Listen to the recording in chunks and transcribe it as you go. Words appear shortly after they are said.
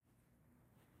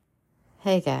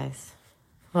Hey guys,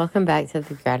 welcome back to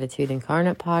the Gratitude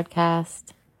Incarnate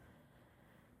podcast.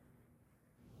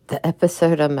 The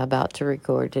episode I'm about to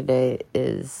record today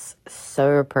is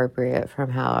so appropriate for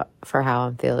how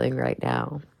I'm feeling right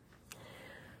now.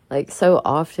 Like so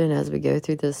often as we go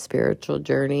through this spiritual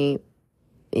journey,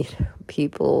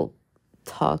 people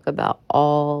talk about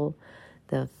all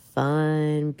the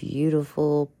fun,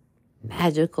 beautiful,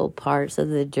 magical parts of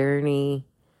the journey,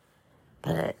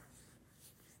 but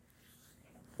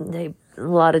a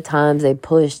lot of times they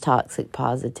push toxic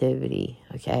positivity,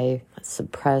 okay?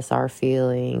 Suppress our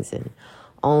feelings and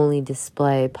only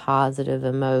display positive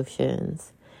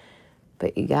emotions.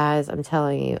 But you guys, I'm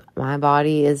telling you, my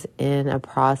body is in a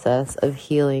process of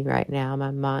healing right now. My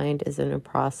mind is in a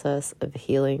process of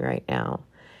healing right now.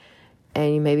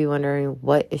 And you may be wondering,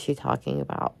 what is she talking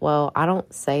about? Well, I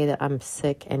don't say that I'm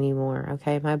sick anymore,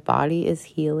 okay? My body is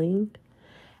healing,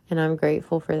 and I'm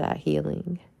grateful for that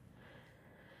healing.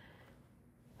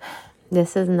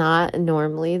 This is not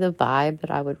normally the vibe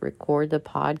that I would record the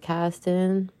podcast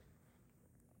in,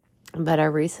 but I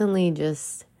recently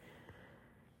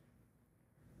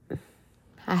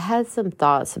I had some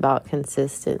thoughts about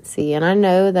consistency, and I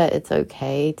know that it's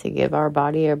okay to give our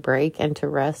body a break and to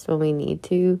rest when we need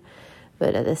to,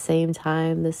 but at the same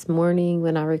time, this morning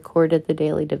when I recorded the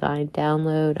Daily Divine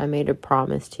Download, I made a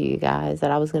promise to you guys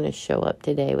that I was going to show up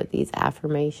today with these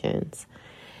affirmations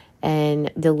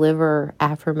and deliver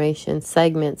affirmation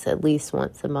segments at least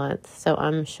once a month. So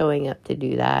I'm showing up to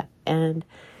do that. And,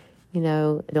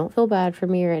 don't feel bad for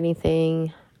me or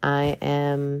anything.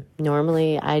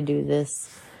 Normally I do this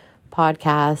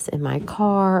podcast in my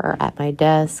car or at my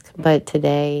desk, but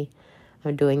today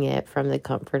I'm doing it from the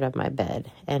comfort of my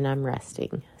bed and I'm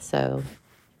resting. So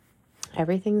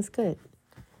everything's good.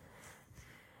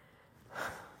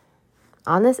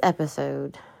 On this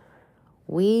episode,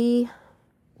 we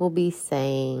will be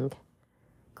saying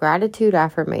gratitude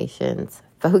affirmations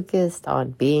focused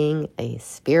on being a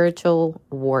spiritual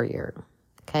warrior.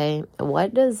 Okay,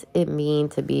 what does it mean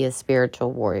to be a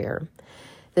spiritual warrior?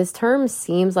 This term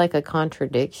seems like a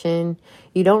contradiction.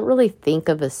 You don't really think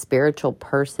of a spiritual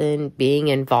person being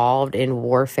involved in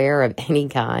warfare of any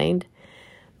kind,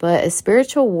 but a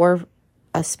spiritual warrior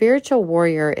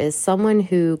is someone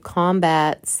who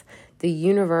combats the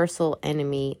universal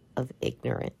enemy of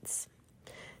ignorance.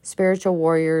 Spiritual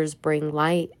warriors bring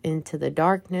light into the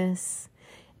darkness,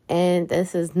 and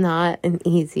this is not an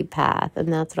easy path.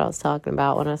 And that's what I was talking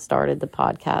about when I started the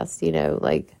podcast,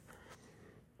 like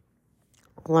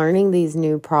learning these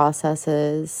new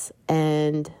processes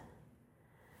and,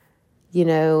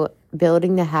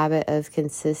 building the habit of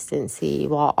consistency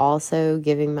while also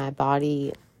giving my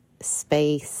body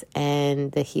space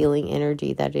and the healing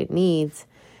energy that it needs.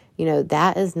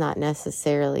 That is not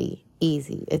necessarily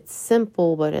easy. It's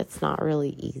simple, but it's not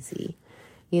really easy,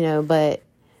 but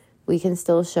we can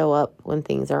still show up when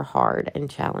things are hard and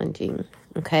challenging,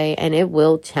 okay? And it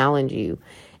will challenge you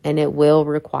and it will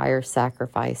require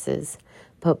sacrifices,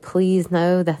 but please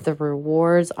know that the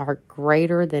rewards are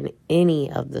greater than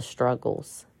any of the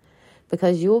struggles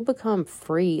because you will become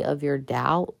free of your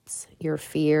doubts, your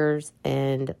fears,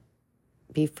 and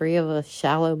be free of a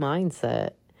shallow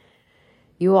mindset.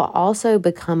 You will also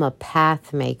become a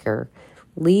path maker,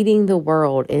 leading the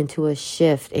world into a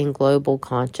shift in global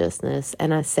consciousness.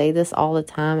 And I say this all the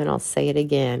time, and I'll say it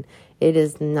again. It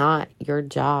is not your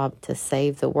job to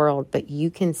save the world, but you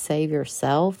can save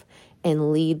yourself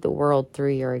and lead the world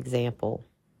through your example.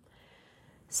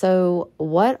 So,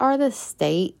 what are the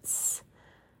states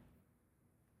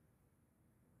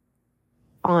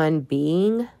on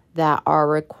being that are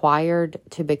required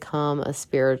to become a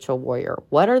spiritual warrior?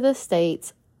 What are the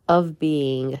states of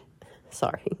being,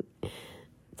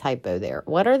 typo there.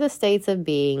 What are the states of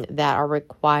being that are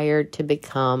required to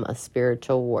become a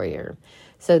spiritual warrior?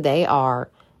 So they are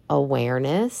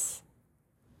awareness,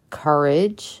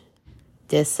 courage,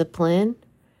 discipline,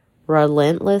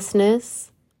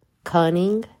 relentlessness,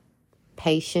 cunning,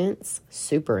 patience,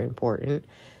 super important,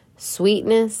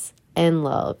 sweetness, and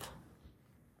love.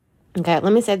 Okay,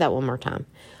 let me say that one more time.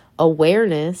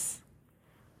 Awareness,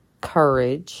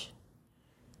 courage,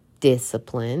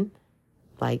 discipline,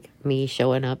 like me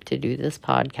showing up to do this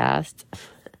podcast,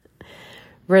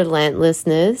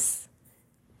 relentlessness,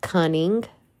 cunning,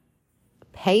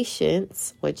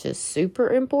 patience, which is super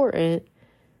important,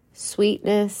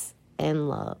 sweetness, and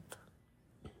love.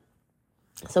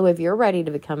 So if you're ready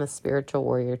to become a spiritual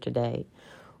warrior today,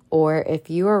 or if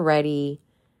you are already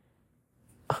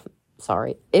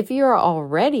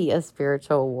a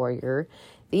spiritual warrior,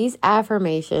 these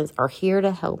affirmations are here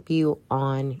to help you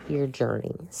on your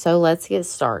journey. So let's get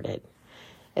started.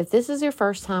 If this is your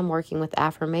first time working with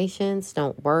affirmations,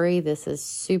 don't worry, this is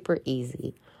super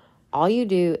easy. All you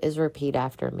do is repeat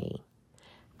after me.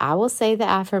 I will say the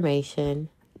affirmation,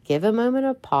 give a moment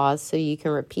of pause so you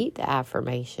can repeat the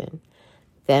affirmation.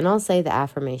 Then I'll say the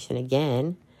affirmation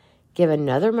again, give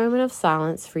another moment of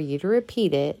silence for you to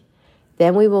repeat it.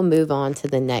 Then we will move on to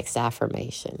the next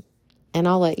affirmation. And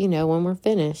I'll let you know when we're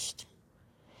finished.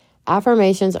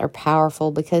 Affirmations are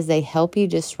powerful because they help you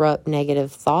disrupt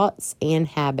negative thoughts and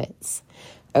habits.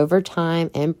 Over time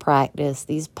and practice,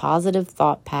 these positive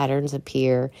thought patterns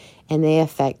appear and they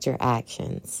affect your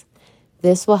actions.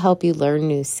 This will help you learn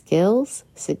new skills,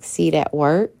 succeed at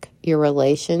work, your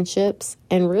relationships,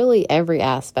 and really every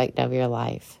aspect of your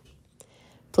life.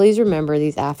 Please remember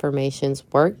these affirmations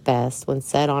work best when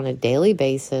said on a daily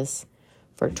basis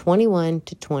for 21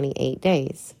 to 28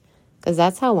 days, because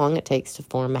that's how long it takes to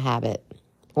form a habit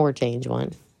or change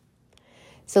one.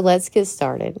 So let's get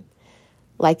started.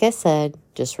 Like I said,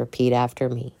 just repeat after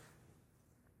me.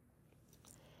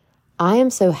 I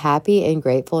am so happy and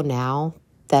grateful now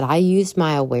that I used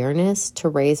my awareness to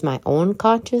raise my own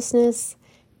consciousness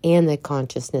and the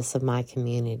consciousness of my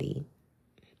community.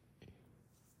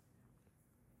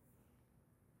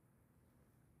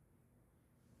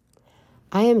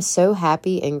 I am so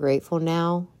happy and grateful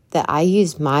now that I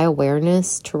used my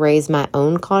awareness to raise my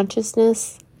own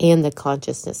consciousness and the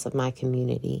consciousness of my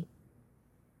community.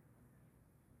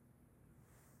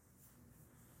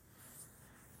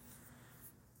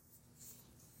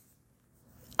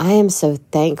 I am so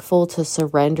thankful to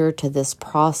surrender to this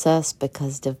process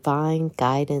because divine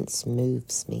guidance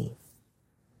moves me.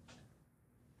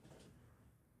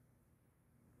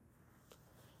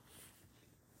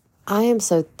 I am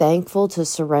so thankful to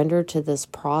surrender to this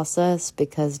process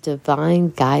because divine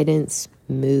guidance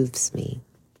moves me.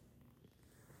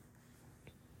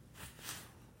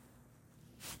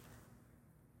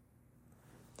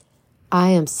 I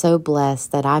am so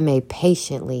blessed that I may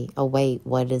patiently await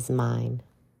what is mine.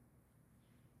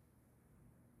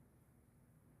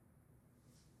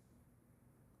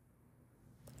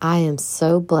 I am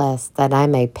so blessed that I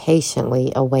may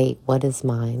patiently await what is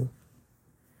mine.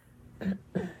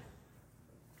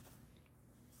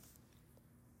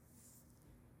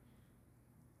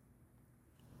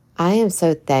 I am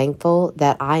so thankful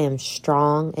that I am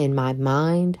strong in my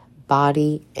mind,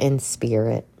 body, and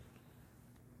spirit.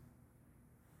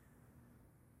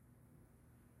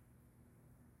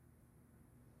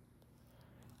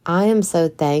 I am so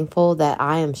thankful that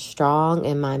I am strong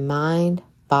in my mind,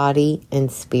 body,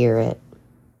 and spirit.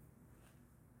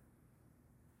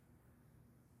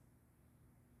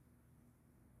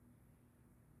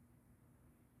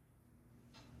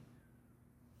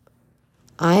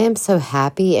 I am so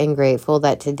happy and grateful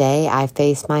that today I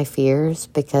face my fears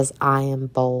because I am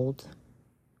bold.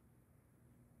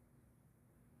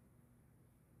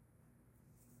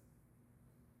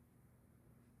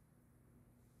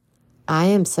 I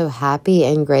am so happy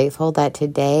and grateful that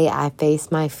today I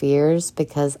face my fears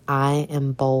because I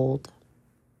am bold.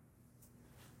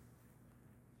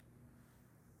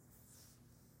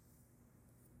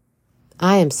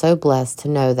 I am so blessed to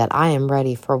know that I am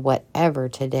ready for whatever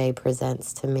today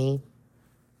presents to me.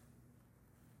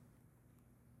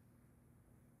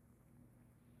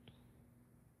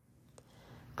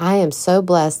 I am so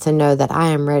blessed to know that I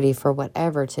am ready for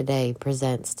whatever today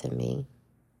presents to me.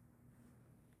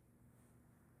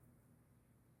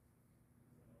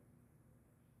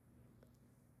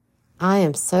 I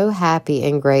am so happy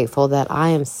and grateful that I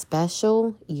am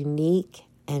special, unique,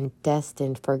 and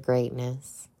destined for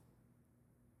greatness.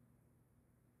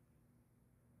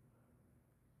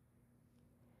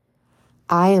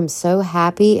 I am so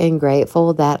happy and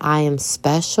grateful that I am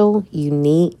special,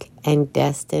 unique, and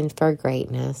destined for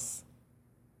greatness.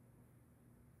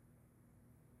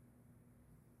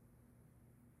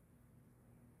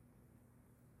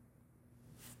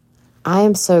 I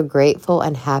am so grateful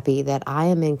and happy that I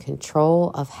am in control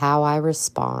of how I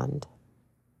respond.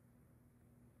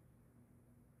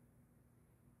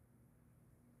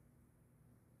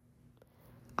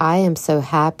 I am so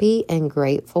happy and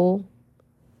grateful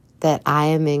that I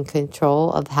am in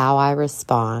control of how I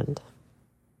respond.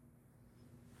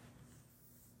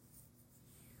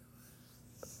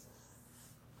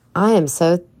 I am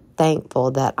so thankful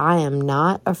that I am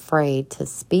not afraid to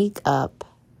speak up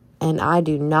and I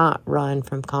do not run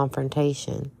from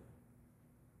confrontation.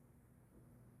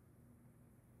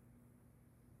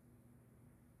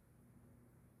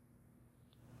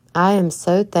 I am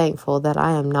so thankful that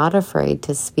I am not afraid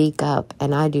to speak up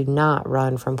and I do not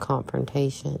run from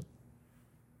confrontation.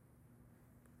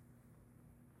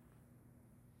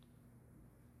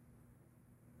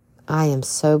 I am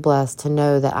so blessed to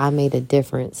know that I made a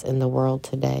difference in the world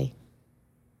today.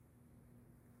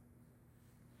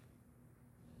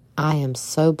 I am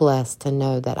so blessed to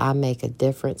know that I make a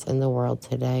difference in the world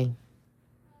today.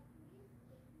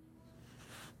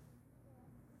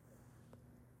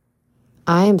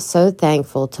 I am so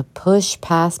thankful to push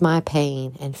past my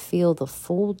pain and feel the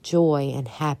full joy and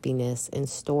happiness in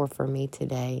store for me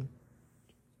today.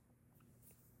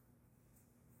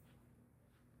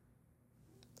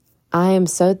 I am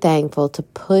so thankful to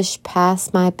push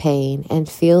past my pain and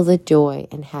feel the joy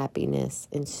and happiness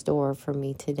in store for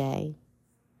me today.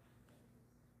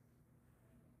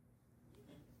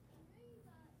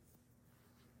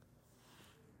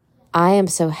 I am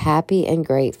so happy and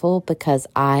grateful because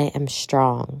I am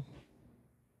strong.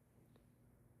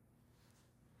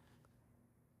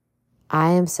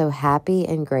 I am so happy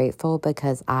and grateful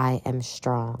because I am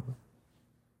strong.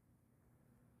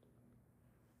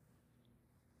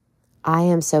 I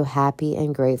am so happy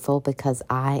and grateful because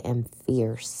I am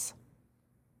fierce.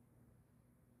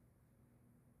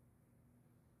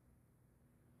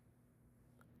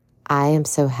 I am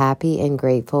so happy and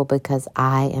grateful because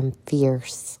I am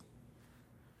fierce.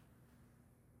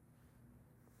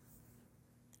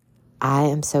 I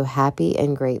am so happy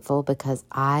and grateful because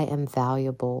I am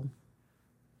valuable.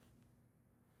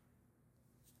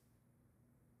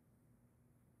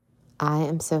 I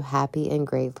am so happy and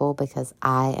grateful because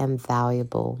I am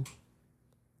valuable.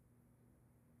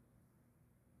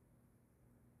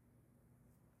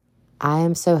 I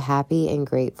am so happy and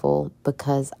grateful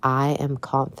because I am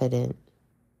confident.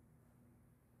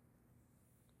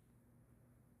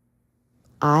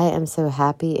 I am so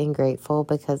happy and grateful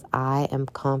because I am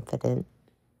confident.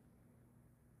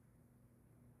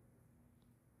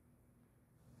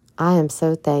 I am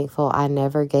so thankful I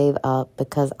never gave up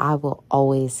because I will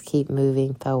always keep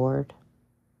moving forward.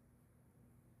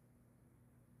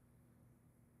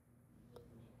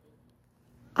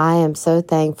 I am so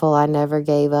thankful I never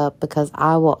gave up because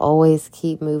I will always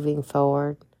keep moving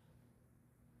forward.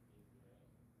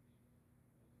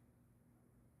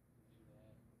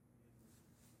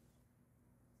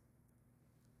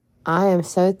 I am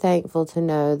so thankful to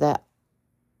know that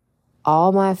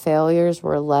all my failures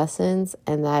were lessons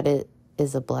and that it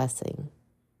is a blessing.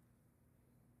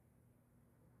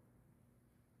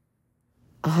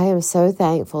 I am so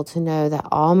thankful to know that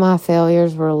all my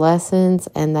failures were lessons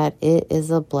and that it is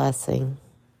a blessing.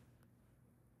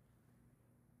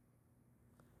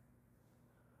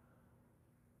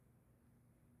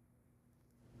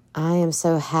 I am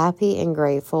so happy and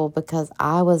grateful because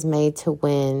I was made to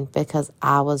win because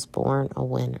I was born a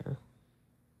winner.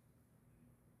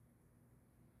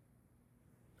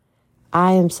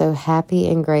 I am so happy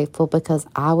and grateful because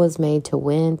I was made to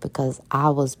win because I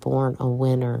was born a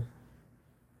winner.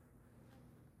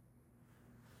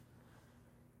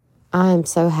 I am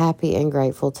so happy and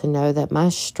grateful to know that my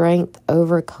strength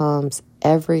overcomes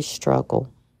every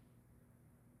struggle.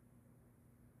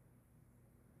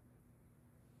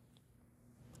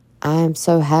 I am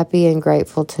so happy and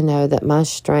grateful to know that my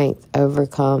strength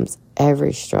overcomes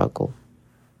every struggle.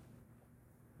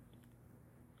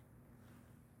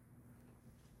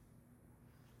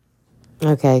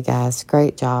 Okay, guys,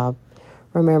 great job.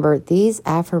 Remember, these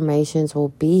affirmations will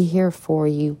be here for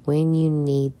you when you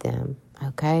need them,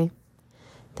 okay?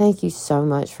 Thank you so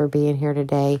much for being here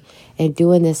today and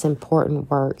doing this important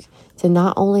work to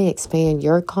not only expand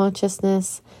your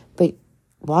consciousness, but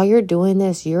while you're doing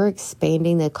this, you're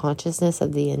expanding the consciousness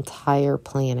of the entire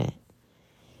planet.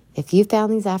 If you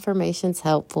found these affirmations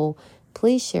helpful,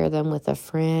 please share them with a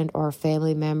friend or a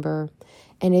family member.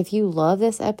 And if you love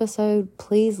this episode,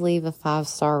 please leave a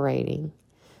 5-star rating.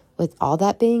 With all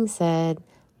that being said,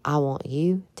 I want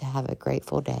you to have a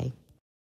grateful day.